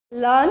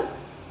Learn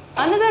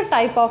another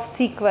type of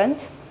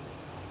sequence.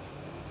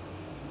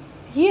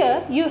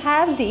 Here you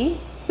have the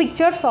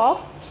pictures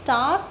of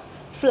star,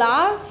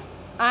 flowers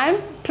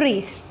and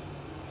trees,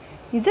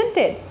 isn't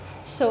it?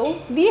 So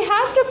we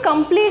have to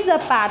complete the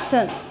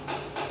pattern.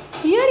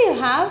 Here you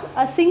have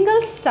a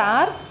single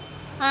star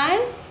and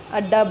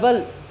a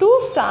double, 2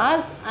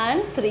 stars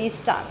and 3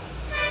 stars.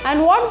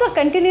 And what the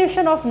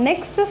continuation of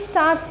next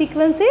star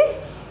sequence is?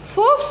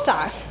 4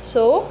 stars.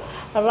 So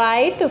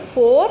write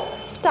 4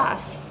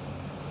 stars.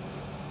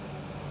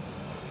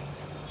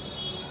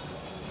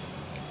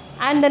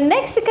 And the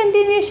next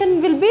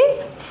continuation will be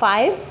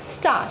 5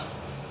 stars.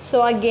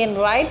 So again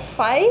write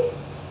 5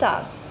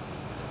 stars.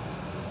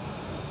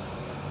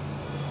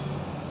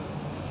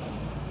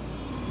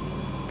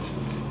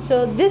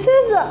 So this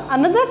is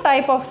another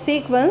type of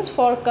sequence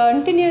for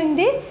continuing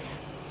the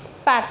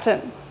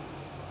pattern.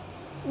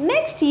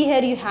 Next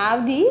here you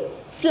have the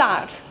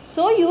flowers.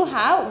 So you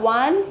have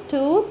 1,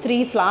 2,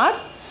 3 flowers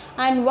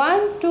and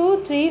 1,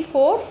 2, 3,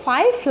 4,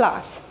 5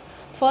 flowers.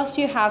 First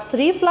you have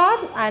 3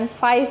 flowers and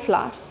 5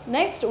 flowers.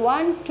 Next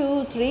 1,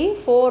 2, 3,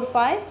 4,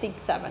 5,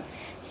 6, 7.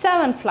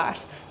 7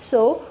 flowers.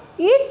 So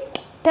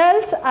it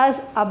tells us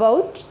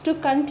about to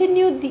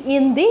continue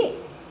in the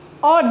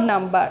odd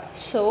number.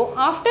 So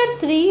after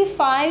 3,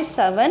 5,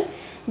 7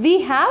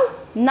 we have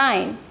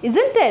 9,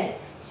 isn't it?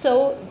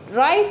 So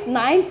write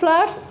 9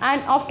 flowers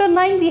and after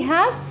 9 we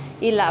have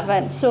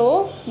 11.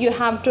 So you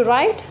have to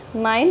write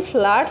 9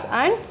 flowers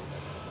and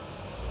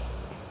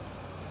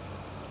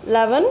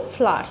 11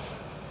 flowers.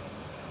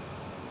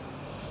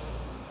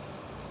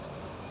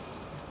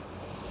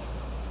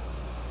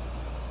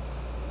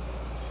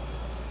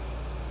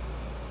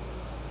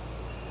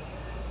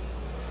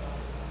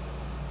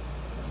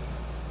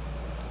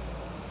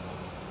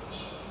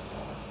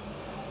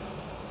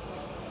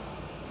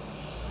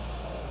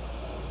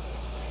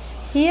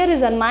 Here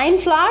is a 9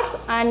 flowers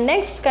and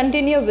next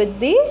continue with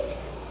the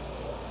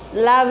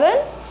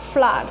 11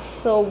 flowers.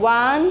 So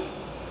 1,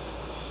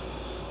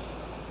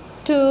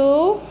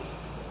 2,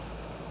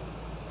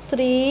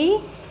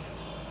 3,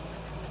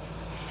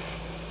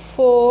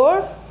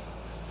 4,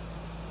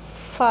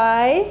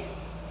 5,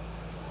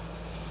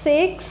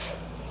 6,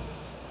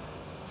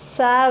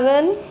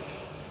 7,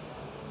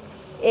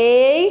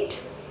 8,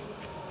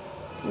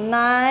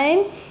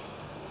 9,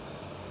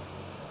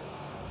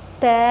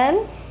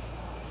 10,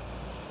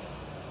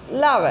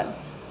 11.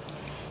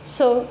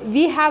 So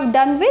we have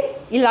done with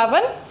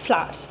 11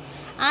 flowers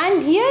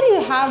and here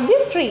you have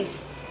the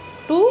trees,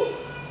 2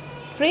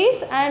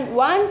 trees and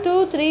 1,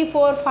 2, 3,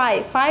 4,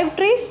 5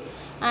 trees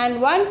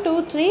and 1,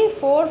 2, 3,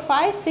 4,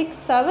 5, 6,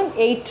 7,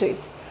 8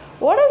 trees.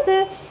 What is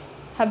this?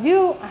 Have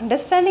you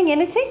understanding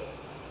anything?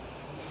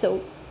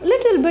 So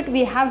little bit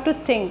we have to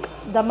think.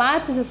 The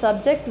math is a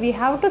subject we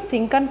have to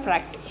think and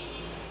practice.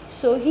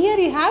 So here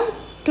you have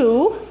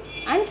 2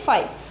 and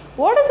 5.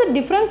 What is the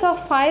difference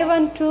of 5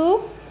 and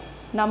 2?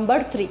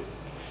 Number 3.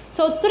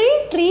 So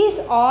 3 trees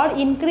are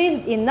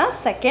increased in the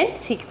second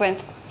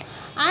sequence.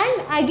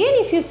 And again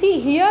if you see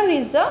here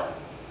is the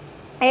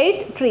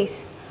 8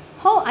 trees.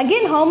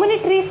 How many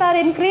trees are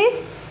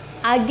increased?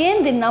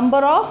 Again the number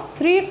of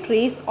 3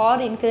 trees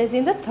are increased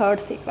in the third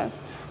sequence.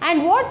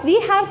 And what we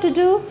have to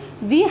do?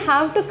 We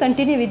have to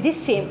continue with the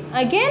same.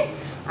 Again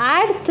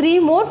add 3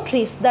 more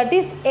trees, that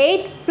is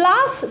 8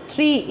 plus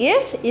 3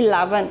 is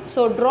 11.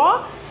 So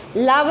draw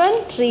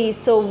 11 trees.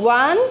 So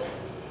 1,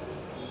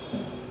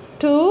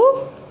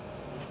 2,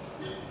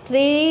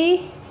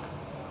 3,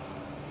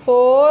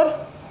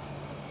 4,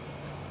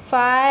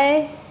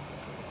 5,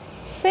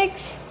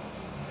 6,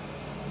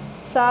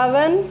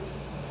 7,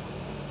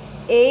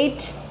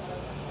 8,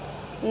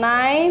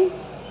 9,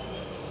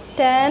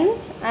 10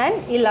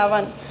 and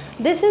 11.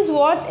 This is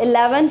what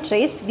 11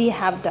 trees we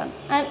have done.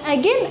 And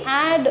again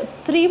add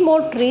 3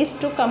 more trees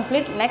to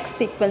complete next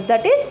sequence,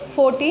 that is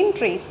 14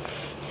 trees.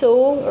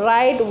 So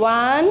write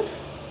 1,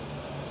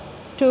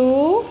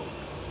 2,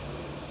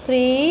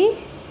 3,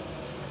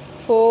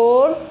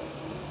 4,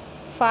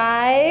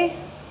 5,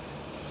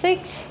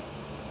 6,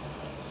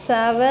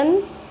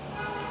 7,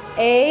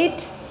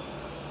 8,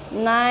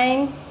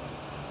 9,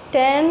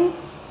 10,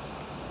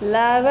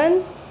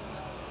 11,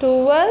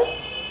 12,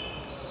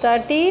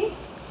 13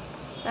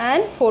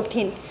 and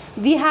 14.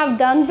 We have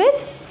done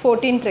with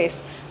 14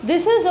 trees.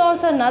 This is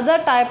also another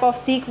type of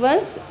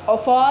sequence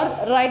for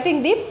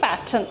writing the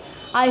pattern.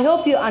 I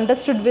hope you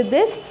understood with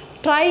this.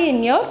 Try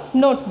in your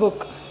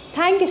notebook.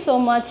 Thank you so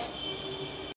much.